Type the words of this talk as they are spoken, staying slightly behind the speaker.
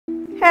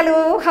Hello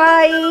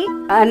hi.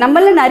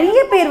 நம்மள நிறைய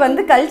பேர்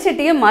வந்து கல்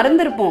சட்டியை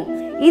மறந்துருப்போம்.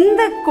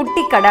 இந்த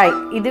குட்டி கடாய்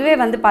இதுவே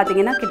வந்து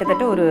பார்த்தீங்கன்னா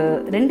கிட்டத்தட்ட ஒரு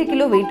 2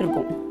 கிலோ வெயிட்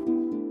இருக்கும்.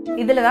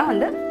 இதில் தான்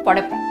வந்து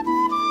புடைப்போம்.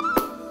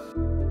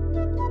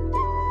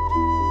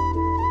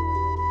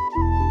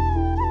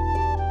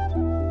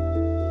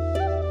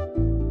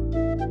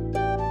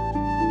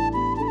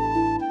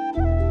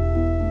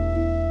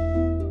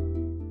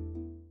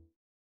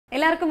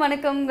 எல்லாருக்கும்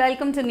வணக்கம்.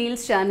 Welcome to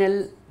Niels channel.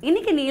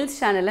 இன்றைக்கி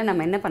நீல்ஸ் சேனலில்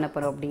நம்ம என்ன பண்ண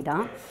போகிறோம் அப்படின்னா,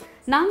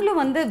 நாங்களும்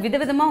வந்து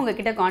விதவிதமாக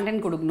உங்ககிட்ட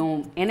கான்டென்ட் கொடுக்கணும்,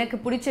 எனக்கு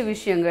பிடிச்ச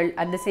விஷயங்கள்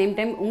அட் த சேம்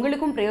டைம்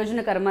உங்களுக்கும்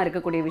பிரயோஜனகரமாக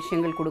இருக்கக்கூடிய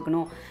விஷயங்கள்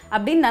கொடுக்கணும்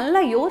அப்படின்னு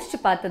நல்லா யோசித்து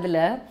பார்த்ததில்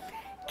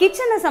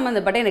கிச்சனை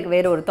சம்மந்தப்பட்ட எனக்கு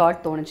வேறு ஒரு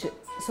தாட் தோணுச்சு.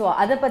 ஸோ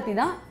அதை பற்றி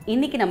தான்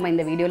இன்றைக்கி நம்ம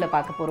இந்த வீடியோவில்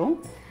பார்க்க போகிறோம்.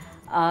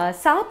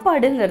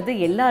 சாப்பாடுங்கிறது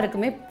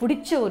எல்லாருக்குமே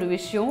பிடிச்ச ஒரு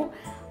விஷயம்.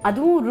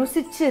 அதுவும்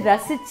ருசித்து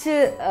ரசித்து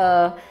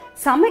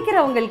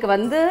சமைக்கிறவங்களுக்கு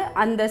வந்து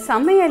அந்த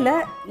சமையலை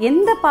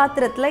எந்த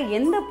பாத்திரத்தில்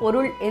எந்த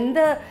பொருள் எந்த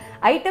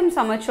ஐட்டம்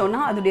சமைச்சோன்னா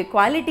அதோடைய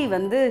குவாலிட்டி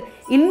வந்து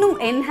இன்னும்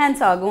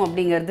என்ஹான்ஸ் ஆகும்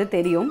அப்படிங்கிறது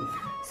தெரியும்.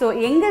 ஸோ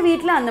எங்கள்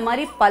வீட்டில் அந்த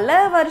மாதிரி பல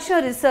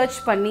வருஷம் ரிசர்ச்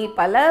பண்ணி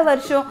பல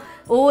வருஷம்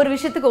ஒவ்வொரு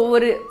விஷயத்துக்கு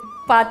ஒவ்வொரு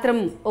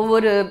பாத்திரம்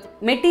ஒவ்வொரு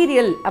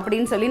மெட்டீரியல்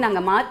அப்படின்னு சொல்லி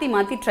நாங்கள் மாற்றி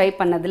மாற்றி ட்ரை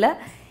பண்ணதில்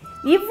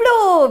இவ்வளோ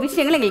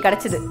விஷயங்கள் எங்களுக்கு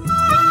கிடச்சிது.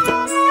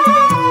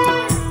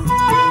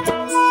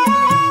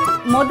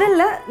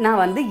 முதல்ல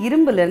நான் வந்து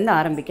இரும்புலேருந்து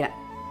ஆரம்பிக்கிறேன்.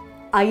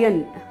 அயன்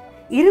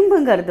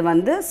இரும்புங்கிறது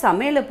வந்து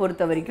சமையலை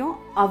பொறுத்த வரைக்கும்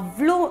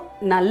அவ்வளோ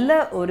நல்ல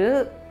ஒரு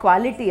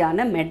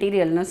குவாலிட்டியான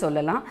மெட்டீரியல்னு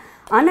சொல்லலாம்.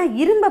 ஆனால்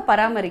இரும்பை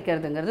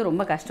பராமரிக்கிறதுங்கிறது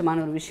ரொம்ப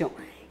கஷ்டமான ஒரு விஷயம்.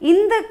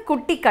 இந்த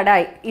குட்டி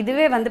கடாய்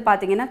இதுவே வந்து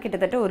பார்த்திங்கன்னா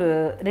கிட்டத்தட்ட ஒரு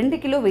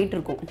 2 கிலோ வெயிட்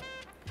இருக்கும்.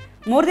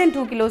 மோர் தென்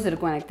 2 கிலோஸ்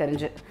இருக்கும் எனக்கு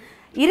தெரிஞ்சு.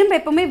 இரும்பு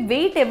எப்போவுமே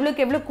வெயிட்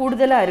எவ்வளோக்கு எவ்வளோ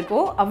கூடுதலாக இருக்கோ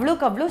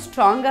அவ்வளோக்கு அவ்வளோ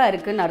ஸ்ட்ராங்காக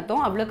இருக்குதுன்னு அர்த்தம்,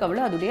 அவ்வளோக்கு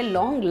அவ்வளோ அதோடைய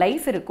லாங்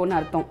லைஃப் இருக்குன்னு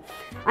அர்த்தம்.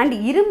 அண்ட்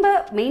இரும்பை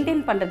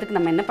மெயின்டைன் பண்ணுறதுக்கு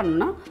நம்ம என்ன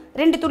பண்ணணும்னா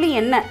 2 துளி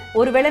எண்ணெய்,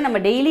 ஒருவேளை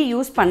நம்ம டெய்லி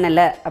யூஸ்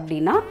பண்ணலை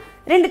அப்படின்னா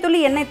 2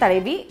 துளி எண்ணெய்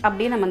தடவி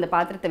அப்படியே நம்ம அந்த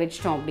பாத்திரத்தை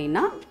வச்சிட்டோம்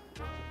அப்படின்னா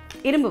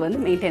இரும்பு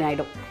வந்து மெயின்டைன்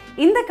ஆகிடும்.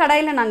 இந்த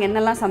கடாயில் நாங்கள்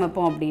என்னெல்லாம்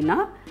சமைப்போம் அப்படின்னா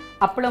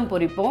அப்பளம்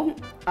பொரிப்போம்,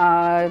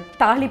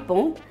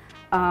 தாளிப்போம்,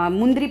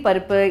 முந்திரி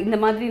பருப்பு, இந்த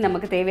மாதிரி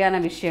நமக்கு தேவையான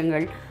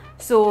விஷயங்கள்.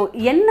 ஸோ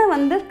எண்ணெய்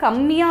வந்து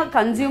கம்மியாக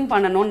கன்சியூம்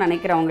பண்ணணும்னு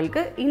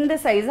நினைக்கிறவங்களுக்கு இந்த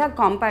சைஸாக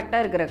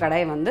காம்பேக்டாக இருக்கிற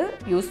கடாய் வந்து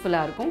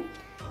யூஸ்ஃபுல்லாக இருக்கும்.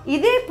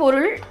 இதே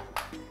பொருள்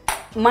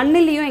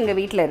மண்ணிலையும் எங்கள்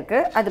வீட்டில்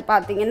இருக்குது. அது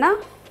பார்த்திங்கன்னா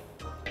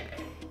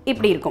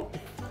இப்படி இருக்கும்.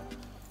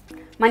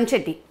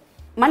 மண்சட்டி,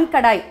 மண்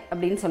கடாய்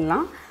அப்படின்னு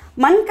சொல்லலாம்.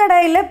 மண்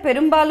கடாயில்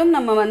பெரும்பாலும்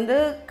நம்ம வந்து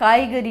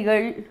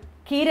காய்கறிகள்,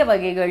 கீரை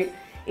வகைகள்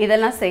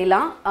இதெல்லாம்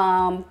செய்யலாம்.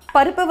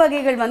 பருப்பு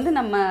வகைகள் வந்து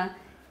நம்ம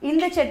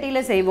இந்த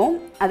சட்டியில் செய்வோம்.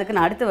 அதுக்கு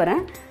நான் அடுத்து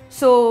வரேன்.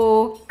 ஸோ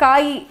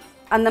காய்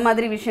அந்த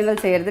மாதிரி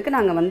விஷயங்கள் செய்கிறதுக்கு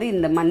நாங்கள் வந்து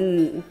இந்த மண்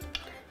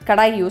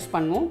கடாய் யூஸ்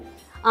பண்ணுவோம்.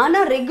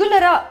 ஆனால்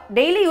ரெகுலராக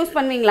டெய்லி யூஸ்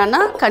பண்ணுவீங்களான்னா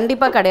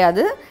கண்டிப்பாக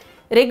கிடையாது.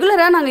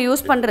 ரெகுலராக நாங்கள்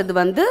யூஸ் பண்ணுறது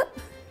வந்து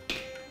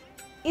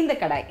இந்த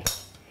கடாய்.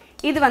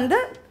 இது வந்து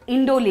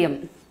இண்டோலியம்,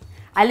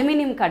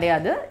 அலுமினியம்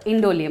கிடையாது,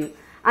 இண்டோலியம்.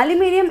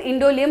 அலுமினியம்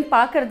இண்டோலியம்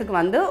பார்க்குறதுக்கு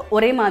வந்து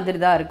ஒரே மாதிரி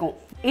தான் இருக்கும்.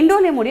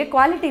 இண்டோலியமுடைய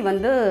குவாலிட்டி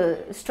வந்து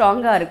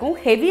ஸ்ட்ராங்காக இருக்கும்,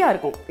 ஹெவியாக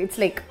இருக்கும்.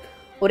 இட்ஸ் லைக்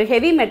ஒரு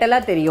ஹெவி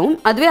மெட்டலாக தெரியும்.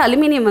 அதுவே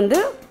அலுமினியம் வந்து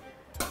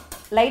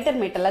லைட்டர்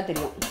மெட்டலாக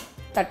தெரியும்.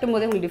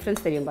 தட்டும்போதே உங்களுக்கு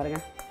டிஃப்ரென்ஸ் தெரியும்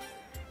பாருங்கள்.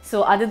 ஸோ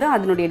அதுதான்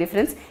அதனுடைய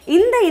டிஃப்ரென்ஸ்.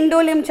 இந்த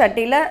இண்டோலியம்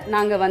சட்டியில்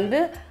நாங்கள் வந்து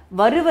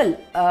வறுவல்,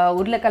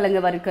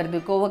 உருளைக்கிழங்கு வறுக்கிறது,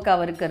 கோவக்காய்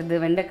வறுக்கிறது,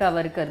 வெண்டைக்காய்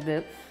வறுக்கிறது,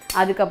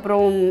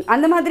 அதுக்கப்புறம்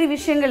அந்த மாதிரி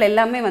விஷயங்கள்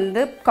எல்லாமே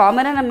வந்து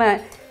காமனாக நம்ம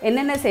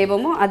என்னென்ன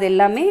செய்வோமோ அது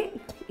எல்லாமே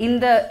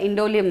இந்த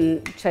இண்டோலியம்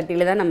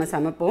சட்டியில் தான் நம்ம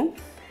சமைப்போம்.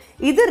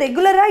 இது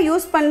ரெகுலராக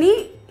யூஸ் பண்ணி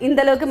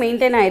இந்தளவுக்கு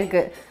மெயின்டைன்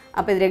ஆகிருக்கு.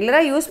 அப்போ இது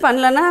ரெகுலராக யூஸ்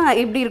பண்ணலன்னா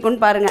எப்படி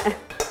இருக்குன்னு பாருங்கள்.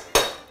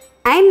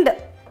 அண்ட்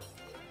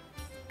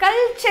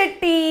கல்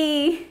சட்டி,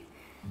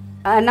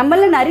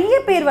 நம்மள நிறைய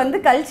பேர் வந்து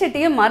கல்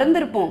சட்டியை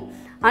மறந்துருப்போம்.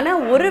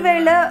 ஆனால்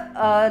ஒருவேளை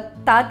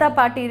தாத்தா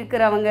பாட்டி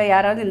இருக்கிறவங்க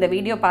யாராவது இந்த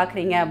வீடியோ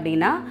பார்க்குறீங்க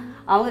அப்படின்னா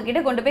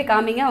அவங்கக்கிட்ட கொண்டு போய்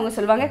காமிங்க. அவங்க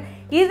சொல்லுவாங்க,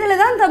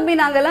 இதில் தான் தம்பி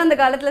நாங்கள்லாம் அந்த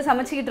காலத்தில்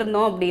சமைச்சிக்கிட்டு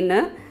இருந்தோம் அப்படின்னு.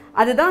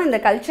 அதுதான் இந்த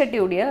கல்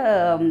சட்டியுடைய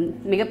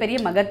மிகப்பெரிய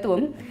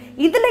மகத்துவம்.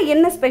 இதில்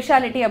என்ன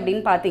ஸ்பெஷாலிட்டி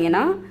அப்படின்னு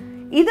பார்த்தீங்கன்னா,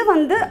 இது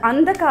வந்து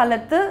அந்த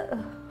காலத்து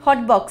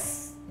ஹாட் பாக்ஸ்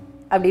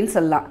அப்படின்னு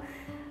சொல்லலாம்.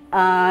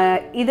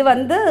 இது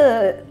வந்து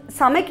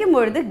சமைக்கும்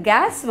பொழுது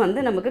கேஸ் வந்து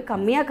நமக்கு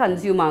கம்மியாக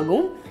கன்சியூம்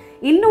ஆகும்.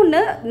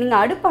 இன்னொன்று,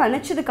 நீங்கள் அடுப்பை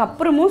அணைச்சதுக்கு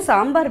அப்புறமும்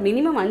சாம்பார்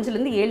மினிமம்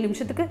 5லேருந்து 7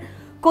 நிமிஷத்துக்கு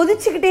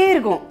கொதிச்சுக்கிட்டே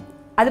இருக்கும்.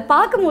 அது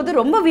பார்க்கும்போது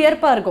ரொம்ப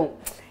வியர்ப்பாக இருக்கும்.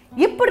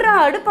 எப்படிரா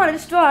அடுப்பு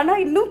அணைச்சிட்டோம்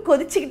ஆனால் இன்னும்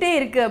கொதிச்சுக்கிட்டே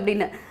இருக்குது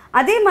அப்படின்னு.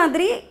 அதே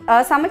மாதிரி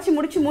சமைச்சு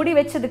முடித்து மூடி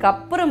வச்சதுக்கு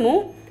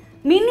அப்புறமும்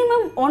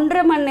மினிமம்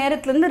 1.5 மணி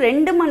நேரத்துலேருந்து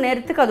 2 மணி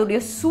நேரத்துக்கு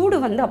அதோடைய சூடு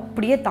வந்து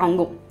அப்படியே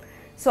தாங்கும்.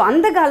 ஸோ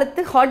அந்த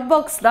காலத்து ஹாட்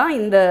பாக்ஸ் தான்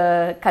இந்த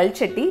கல்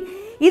சட்டி.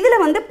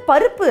 இதில் வந்து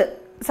பருப்பு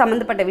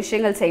சம்மந்தப்பட்ட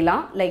விஷயங்கள்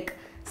செய்யலாம். லைக்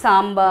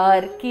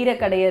சாம்பார், கீரை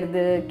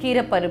கடையிறது,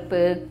 கீரை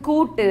பருப்பு,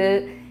 கூட்டு,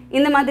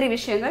 இந்த மாதிரி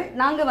விஷயங்கள்.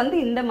 நாங்கள் வந்து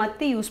இந்த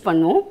மத்தி யூஸ்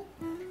பண்ணுவோம்.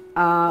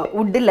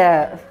 உட்டில்,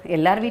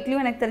 எல்லார்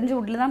வீட்லேயும் எனக்கு தெரிஞ்ச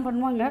உட்டில் தான்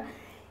பண்ணுவாங்க.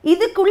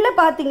 இதுக்குள்ளே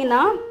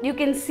பார்த்தீங்கன்னா யூ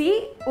கேன் சி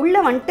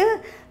உள்ளே வந்துட்டு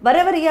வர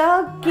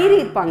வரையாக கீரி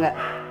இருப்பாங்க.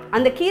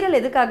 அந்த கீரல்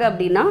எதுக்காக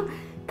அப்படின்னா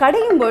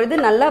கடையும் பொழுது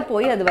நல்லா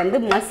போய் அது வந்து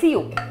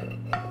மசியும்.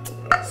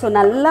 ஸோ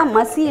நல்லா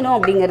மசியணும்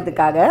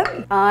அப்படிங்கிறதுக்காக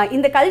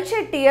இந்த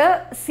கல்சட்டியை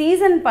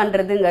சீசன்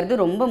பண்ணுறதுங்கிறது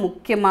ரொம்ப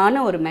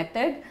முக்கியமான ஒரு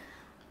மெத்தட்.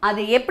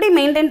 அது எப்படி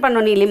மெயின்டைன்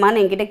பண்ணணும்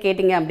நீலிமான்னு என்கிட்ட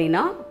கேட்டிங்க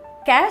அப்படின்னா,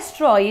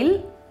 கேஸ்டர் ஆயில்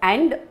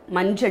அண்ட்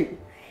மஞ்சள்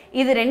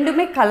இது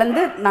ரெண்டுமே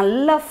கலந்து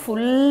நல்லா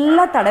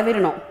ஃபுல்லாக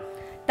தடவிடணும்.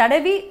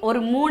 தடவி ஒரு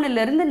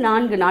 3லிருந்து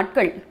 4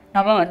 நாட்கள்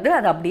நம்ம வந்து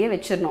அதை அப்படியே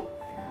வச்சிடணும்.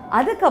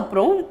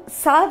 அதுக்கப்புறம்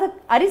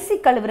அரிசி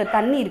கழுவுற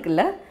தண்ணி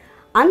இருக்குல்ல,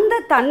 அந்த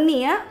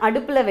தண்ணியை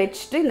அடுப்பில்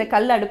வச்சுட்டு, இந்த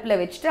கல் அடுப்பில்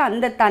வச்சுட்டு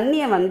அந்த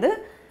தண்ணியை வந்து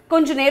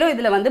கொஞ்சம் நேரம்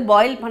இதில் வந்து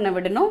பாயில் பண்ண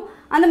விடணும்.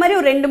 அந்த மாதிரி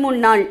ஒரு 2-3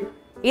 நாள்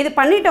இது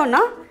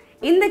பண்ணிட்டோன்னா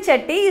இந்த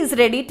சட்டி is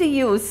ready to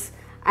use.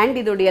 And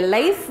இதோடைய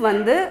லைஃப்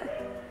வந்து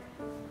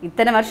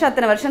இத்தனை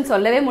வருஷம்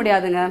சொல்லவே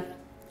முடியாதுங்க.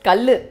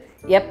 கல்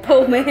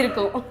எப்போவுமே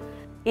இருக்கும்.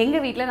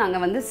 எங்கள் வீட்டில்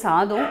நாங்கள் வந்து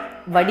சாதம்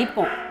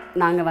வடிப்போம்.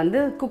 நாங்கள் வந்து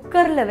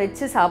குக்கரில்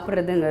வச்சு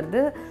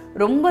சாப்பிட்றதுங்கிறது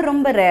ரொம்ப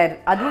ரொம்ப ரேர்.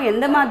 அதுவும்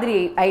எந்த மாதிரி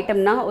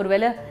ஐட்டம்னா,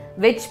 ஒருவேளை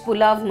வெஜ்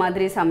புலாவ்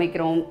மாதிரி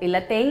சமைக்கிறோம், இல்லை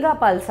தேங்காய்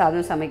பால்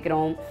சாதம்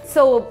சமைக்கிறோம்.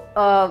 ஸோ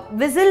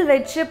விசில்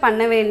வச்சு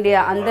பண்ண வேண்டிய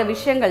அந்த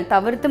விஷயங்கள்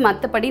தவிர்த்து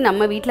மற்றபடி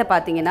நம்ம வீட்டில்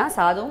பார்த்தீங்கன்னா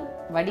சாதம்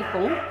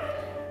வடிப்போம்.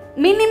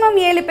 மினிமம்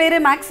 7 பேர்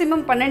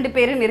மேக்ஸிமம் 12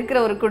 பேரும் இருக்கிற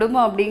ஒரு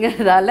குடும்பம்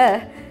அப்படிங்கிறதால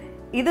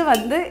இது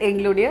வந்து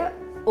எங்களுடைய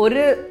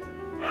ஒரு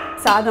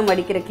சாதம்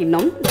வடிக்கிற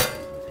கிண்ணம்.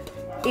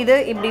 இது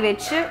இப்படி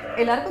வச்சு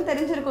எல்லாருக்கும்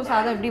தெரிஞ்சிருக்கும்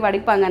சாதம் எப்படி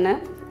வடிப்பாங்கன்னு.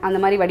 அந்த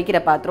மாதிரி வடிக்கிற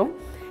பாத்திரம்.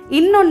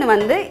 இன்னொன்று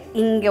வந்து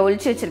இங்கே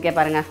ஒழிச்சு வச்சுருக்கேன்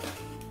பாருங்கள்.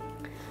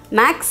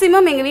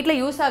 மேக்ஸிமம் எங்கள் வீட்டில்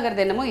யூஸ்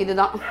ஆகிறது என்னமோ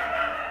இதுதான்.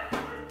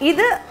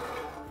 இது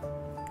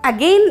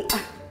அகெயின்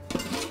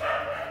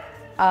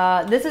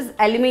திஸ் இஸ்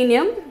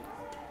அலுமினியம்.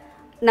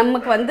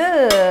 நமக்கு வந்து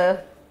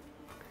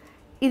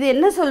இது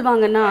என்ன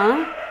சொல்லுவாங்கன்னா,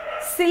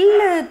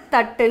 சில்லு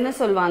தட்டுன்னு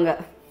சொல்லுவாங்க.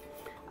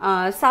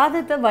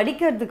 சாதத்தை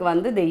வடிக்கிறதுக்கு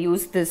வந்து தே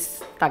யூஸ் திஸ்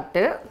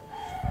தட்டு.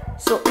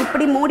 ஸோ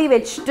இப்படி மூடி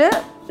வச்சுட்டு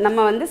நம்ம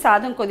வந்து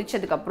சாதம்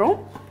கொதிச்சதுக்கப்புறம்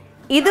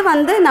இது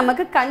வந்து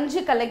நமக்கு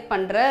கஞ்சி கலெக்ட்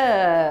பண்ணுற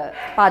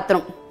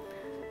பாத்திரம்.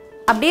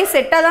 அப்படியே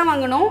செட்டாக தான்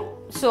வாங்கணும்.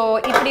 ஸோ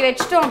இப்படி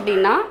வச்சிட்டோம்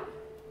அப்படின்னா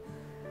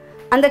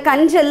அந்த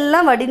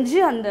கஞ்செல்லாம் வடிஞ்சு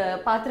அந்த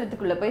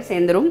பாத்திரத்துக்குள்ளே போய்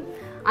சேர்ந்துடும்.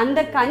 அந்த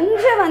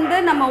கஞ்சை வந்து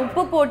நம்ம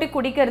உப்பு போட்டு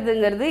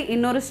குடிக்கிறதுங்கிறது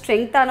இன்னொரு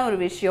ஸ்ட்ரென்த்தான ஒரு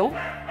விஷயம்.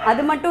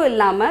 அது மட்டும்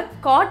இல்லாமல்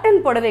காட்டன்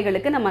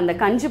புடவைகளுக்கு நம்ம அந்த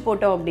கஞ்சி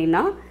போட்டோம்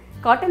அப்படின்னா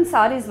காட்டன்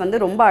சாரீஸ் வந்து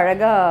ரொம்ப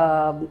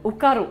அழகாக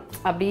உட்காரும்,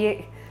 அப்படியே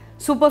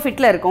சூப்பர்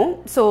ஃபிட்டில் இருக்கும்.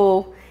 ஸோ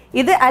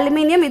இது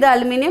அலுமினியம்,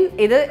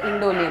 இது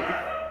இண்டோலியம்.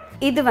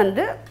 இது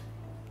வந்து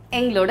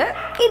எங்களோட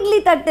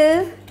இட்லி தட்டு.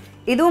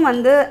 இதுவும்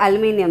வந்து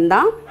அலுமினியம்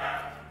தான்.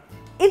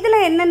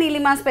 இதில் என்ன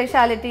நீலிமா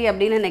ஸ்பெஷாலிட்டி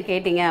அப்படின்னு என்ன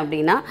கேட்டிங்க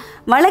அப்படின்னா,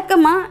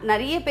 வழக்கமாக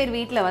நிறைய பேர்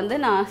வீட்டில் வந்து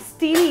நான்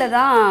ஸ்டீலில்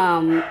தான்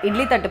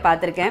இட்லி தட்டு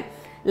பார்த்துருக்கேன்.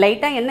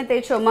 லைட்டாக எண்ணெய்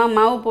தேய்ச்சோமா,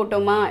 மாவு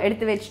போட்டோமா,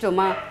 எடுத்து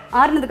வச்சிட்டோமா,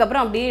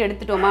 ஆறுனதுக்கப்புறம் அப்படியே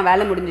எடுத்துட்டோமா,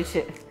 வேலை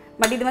முடிஞ்சிச்சு.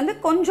 பட் இது வந்து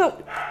கொஞ்சம்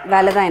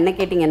வேலை தான் என்ன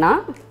கேட்டிங்கன்னா.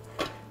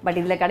 பட்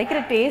இதில் கிடைக்கிற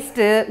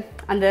டேஸ்ட்டு,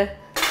 அந்த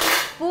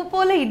பூ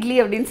போல் இட்லி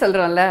அப்படின்னு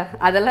சொல்கிறோம்ல,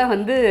 அதெல்லாம்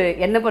வந்து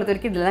என்னை பொறுத்த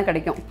வரைக்கும் இதில் தான்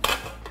கிடைக்கும்.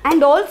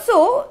 அண்ட் ஆல்சோ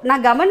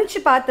நான் கவனித்து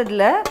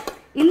பார்த்ததில்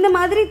இந்த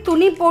மாதிரி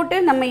துணி போட்டு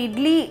நம்ம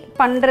இட்லி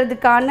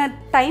பண்ணுறதுக்கான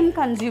டைம்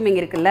கன்சியூமிங்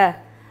இருக்குல்ல,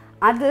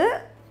 அது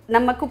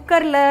நம்ம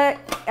குக்கரில்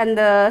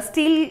அந்த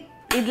ஸ்டீல்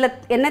இதில்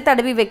எண்ணெய்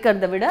தடவி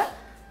வைக்கிறத விட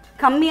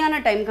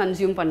கம்மியான டைம்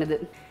கன்சியூம் பண்ணுது.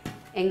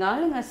 எங்கள்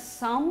ஆளுங்க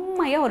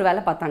செம்மையாக ஒரு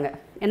வேலை பார்த்தாங்க.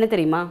 என்ன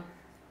தெரியுமா?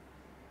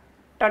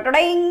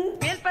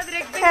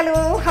 ஹலோ,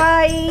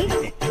 ஹாய்,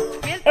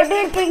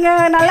 எப்படி இருக்கீங்க?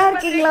 நல்லா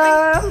இருக்கீங்களா?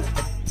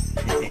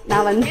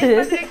 நான் வந்து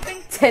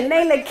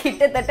சென்னையில்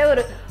கிட்டத்தட்ட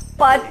ஒரு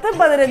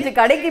 10-15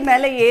 கடைக்கு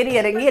மேலே ஏறி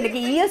இறங்கி எனக்கு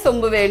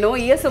ஈயசொம்பு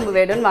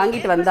வேணும்னு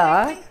வாங்கிட்டு வந்தா,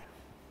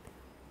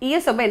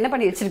 ஈயசொம்பை என்ன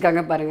பண்ணி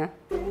வச்சுருக்காங்க பாருங்கள்.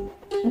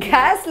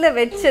 கேஸில்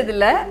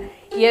வச்சதில்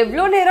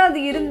எவ்வளோ நேரம்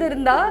அது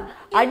இருந்திருந்தா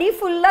அடி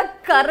ஃபுல்லாக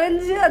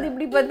கரைஞ்சி அது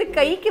இப்படி வந்து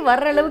கைக்கு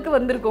வர்ற அளவுக்கு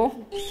வந்திருக்கும்.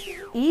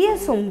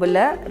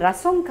 ஈயசொம்பில்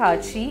ரசம்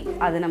காய்ச்சி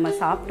அதை நம்ம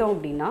சாப்பிட்டோம்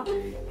அப்படின்னா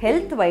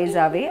ஹெல்த்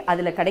வைஸாகவே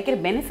அதில் கிடைக்கிற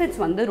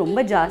பெனிஃபிட்ஸ் வந்து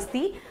ரொம்ப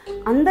ஜாஸ்தி.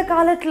 அந்த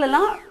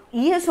காலத்துலலாம்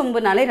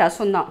ஈயசொம்புனாலே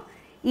ரசம் தான்.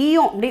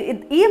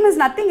 ஈயம்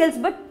இஸ் நத்திங்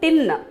எல்ஸ் பட் டின்.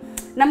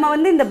 நம்ம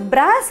வந்து இந்த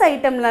பிராஸ்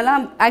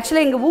ஐட்டம்லலாம்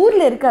ஆக்சுவலாக எங்கள்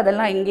ஊரில் இருக்குது,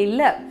 அதெல்லாம் இங்கே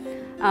இல்லை.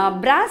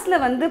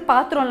 பிராஸில் வந்து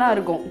பாத்திரம்லாம்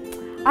இருக்கும்,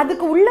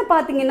 அதுக்கு உள்ளே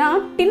பார்த்தீங்கன்னா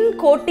டின்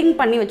கோட்டிங்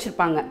பண்ணி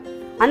வச்சுருப்பாங்க.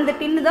 அந்த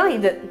டின்னு தான்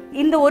இது.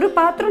 இந்த ஒரு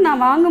பாத்திரம்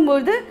நான்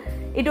வாங்கும்போது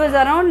இட் வாஸ்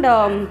அரவுண்ட்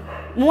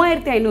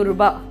 3500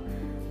 ரூபாய்.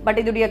 பட்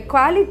இதோடைய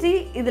குவாலிட்டி,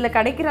 இதில்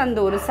கிடைக்கிற அந்த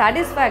ஒரு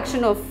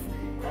satisfaction of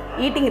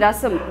eating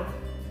rasam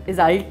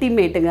is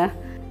அல்டிமேட்டுங்க.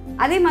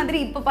 அதே மாதிரி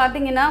இப்போ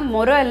பார்த்தீங்கன்னா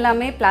முறம்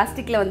எல்லாமே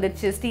பிளாஸ்டிக்கில்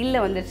வந்துடுச்சு,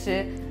 ஸ்டீலில் வந்துடுச்சு.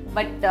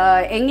 பட்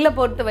எங்களை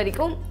பொறுத்த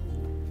வரைக்கும்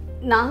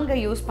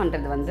நாங்கள் யூஸ்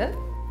பண்ணுறது வந்து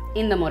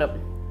இந்த முறம்.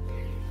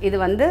 இது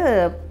வந்து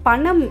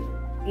பனம்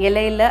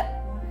இலையில்,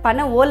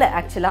 பனை ஓலை,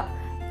 ஆக்சுவலாக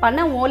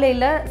பனை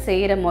ஓலையில்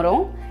செய்கிற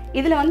முறம்.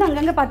 இதில் வந்து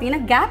அங்கங்கே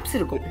பார்த்தீங்கன்னா கேப்ஸ்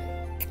இருக்கும்,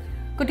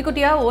 குட்டி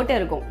குட்டியாக ஓட்டை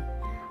இருக்கும்.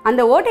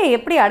 அந்த ஓட்டையை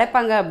எப்படி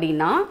அடைப்பாங்க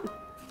அப்படின்னா,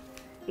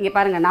 இங்கே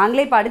பாருங்கள்,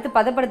 நாங்களே இப்போ அடுத்து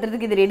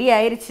பதப்படுத்துறதுக்கு இது ரெடி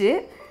ஆயிடுச்சு.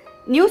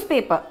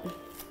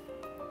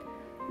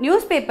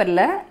 நியூஸ்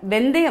பேப்பரில்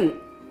வெந்தயம்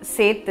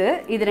சேர்த்து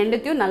இது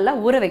ரெண்டுத்தையும் நல்லா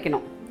ஊற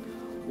வைக்கணும்.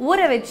 ஊற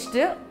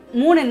வச்சுட்டு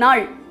 3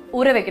 நாள்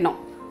ஊற வைக்கணும்.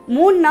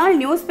 3 நாள்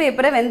நியூஸ்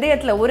பேப்பரை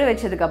வெந்தயத்தில் ஊற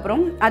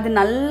வச்சதுக்கப்புறம் அது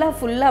நல்லா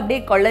ஃபுல்லாக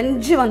அப்படியே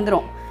குழஞ்சி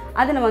வந்துடும்.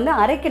 அதை நம்ம வந்து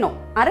அரைக்கணும்.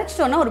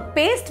 அரைச்சிட்டோன்னா ஒரு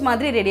பேஸ்ட்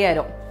மாதிரி ரெடி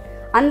ஆயிடும்.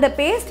 அந்த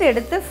பேஸ்ட்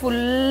எடுத்து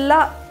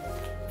ஃபுல்லாக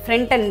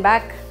ஃப்ரண்ட் அண்ட்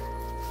பேக்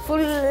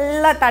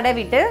ஃபுல்லாக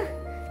தடவிட்டு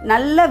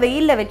நல்லா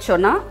வெயிலில்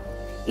வச்சோன்னா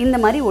இந்த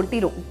மாதிரி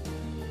ஒட்டிடும்.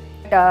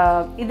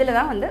 இதில்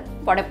தான் வந்து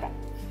புடைப்போம்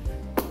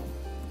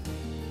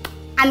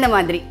அந்த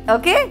மாதிரி.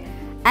 ஓகே.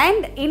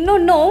 அண்ட்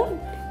இன்னொன்றும்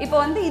இப்போ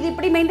வந்து இது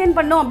இப்படி மெயின்டைன்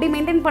பண்ணோம் அப்படி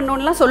மெயின்டைன்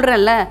பண்ணோம்லாம்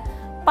சொல்கிறேன்ல,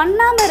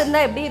 பண்ணாமல்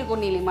இருந்தால் எப்படி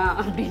இருக்கும் நீலிமா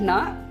அப்படின்னா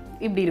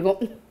இப்படி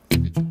இருக்கும்.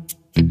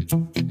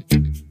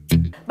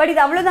 பட்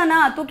இது அவ்வளோதானா,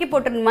 தூக்கி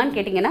போட்டுருமான்னு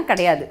கேட்டிங்கன்னா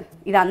கிடையாது.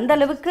 இது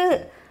அந்தளவுக்கு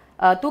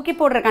தூக்கி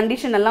போடுற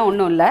கண்டிஷன் எல்லாம்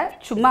ஒன்றும் இல்லை,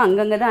 சும்மா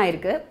அங்கங்கே தான்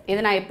இருக்குது. இதை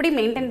நான் எப்படி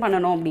மெயின்டைன்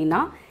பண்ணணும்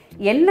அப்படின்னா,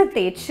 எண்ணெய்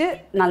தேய்ச்சி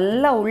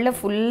நல்லா உள்ளே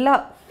ஃபுல்லாக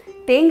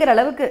தேங்குற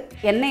அளவுக்கு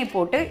எண்ணெயை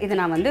போட்டு இதை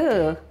நான் வந்து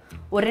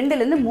ஒரு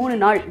 2லேருந்து 3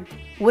 நாள்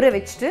ஊற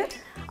வச்சுட்டு,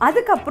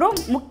 அதுக்கப்புறம்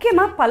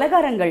முக்கியமாக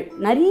பலகாரங்கள்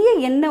நிறைய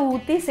எண்ணெய்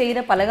ஊற்றி செய்கிற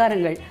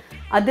பலகாரங்கள்,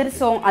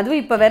 அதிரசம்,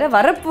 அதுவும் இப்போ வேறு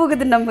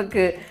வரப்போகுது,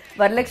 நமக்கு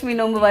வரலட்சுமி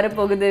நோம்பு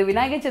வரப்போகுது,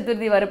 விநாயகர்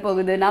சதுர்த்தி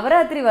வரப்போகுது,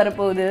 நவராத்திரி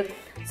வரப்போகுது.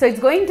 So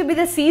it's going to be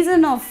the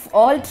season of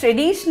all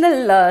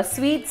traditional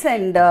sweets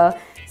and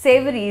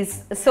savouries.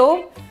 So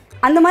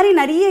அந்த மாதிரி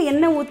நிறைய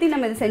எண்ணெய் ஊற்றி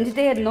நம்ம இதை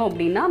செஞ்சுட்டே இருந்தோம்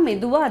அப்படின்னா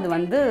மெதுவாக அது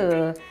வந்து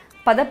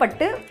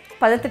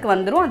பதத்துக்கு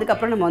வந்துடும்.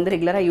 அதுக்கப்புறம் நம்ம வந்து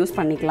ரெகுலராக யூஸ்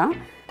பண்ணிக்கலாம்.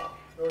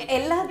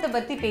 எல்லாத்த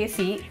பற்றி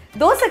பேசி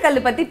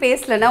தோசைக்கல் பற்றி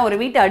பேசலைன்னா ஒரு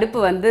வீட்டு அடுப்பு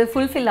வந்து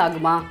ஃபுல்ஃபில்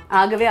ஆகுமா?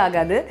 ஆகவே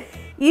ஆகாது.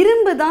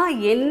 இரும்பு தான்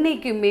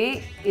என்றைக்குமே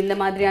இந்த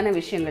மாதிரியான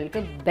விஷயங்களுக்கு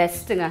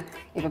பெஸ்ட்டுங்க.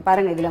 இப்போ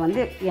பாருங்கள், இதில்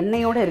வந்து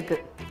எண்ணெயோடு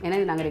இருக்குது, ஏன்னா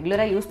நாங்கள்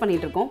ரெகுலராக யூஸ்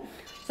பண்ணிகிட்ருக்கோம்.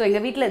 ஸோ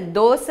எங்கள் வீட்டில்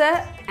தோசை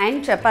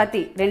அண்ட்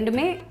சப்பாத்தி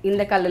ரெண்டுமே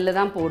இந்த கல்லில்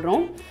தான்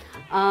போடுறோம்.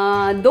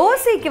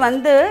 தோசைக்கு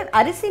வந்து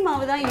அரிசி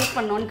மாவு தான் யூஸ்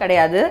பண்ணோன்னு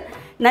கிடையாது,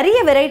 நிறைய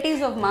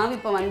வெரைட்டிஸ் ஆஃப் மாவு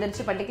இப்போ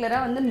வந்துருச்சு.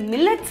 பர்டிகுலராக வந்து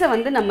மில்லட்ஸை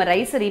வந்து நம்ம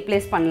ரைஸை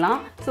ரீப்ளேஸ் பண்ணலாம்.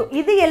 ஸோ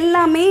இது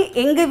எல்லாமே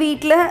எங்கள்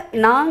வீட்டில்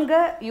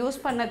நாங்கள் யூஸ்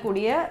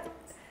பண்ணக்கூடிய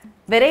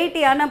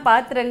வெரைட்டியான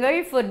பாத்திரங்கள்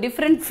ஃபார்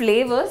டிஃப்ரெண்ட்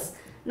ஃப்ளேவர்ஸ்.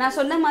 நான்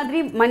சொன்ன மாதிரி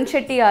மண்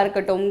சட்டியாக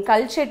இருக்கட்டும்,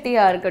 கல்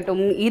சட்டியாக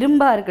இருக்கட்டும்,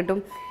 இரும்பாக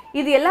இருக்கட்டும்,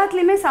 இது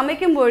எல்லாத்துலேயுமே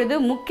சமைக்கும் பொழுது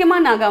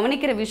முக்கியமாக நான்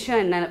கவனிக்கிற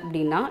விஷயம் என்ன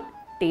அப்படின்னா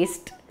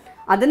டேஸ்ட்.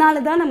 அதனால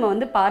தான் நம்ம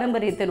வந்து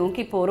பாரம்பரியத்தை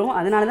நோக்கி போகிறோம்.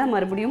 அதனால தான்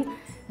மறுபடியும்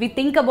we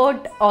think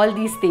about all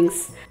these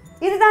things.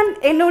 இதுதான்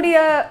என்னுடைய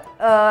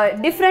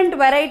டிஃப்ரெண்ட்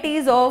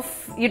வெரைட்டிஸ் ஆஃப்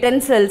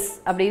யுட்டென்சில்ஸ்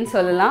அப்படின்னு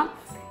சொல்லலாம்.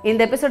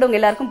 இந்த எபிசோடு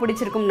உங்கள் எல்லாருக்கும்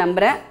பிடிச்சிருக்கும்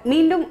நம்புகிறேன்.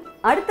 மீண்டும்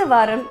அடுத்த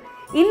வாரம்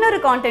இன்னொரு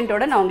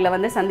கான்டென்ட்டோட நான் உங்களை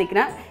வந்து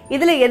சந்திக்கிறேன்.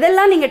 இதில்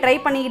எதெல்லாம் நீங்கள் ட்ரை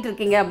பண்ணிக்கிட்டு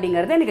இருக்கீங்க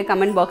அப்படிங்கிறத எனக்கு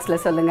கமெண்ட்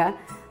பாக்ஸில் சொல்லுங்கள்.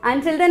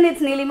 Until then,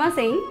 it's Neelima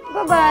saying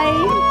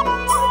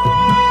bye-bye.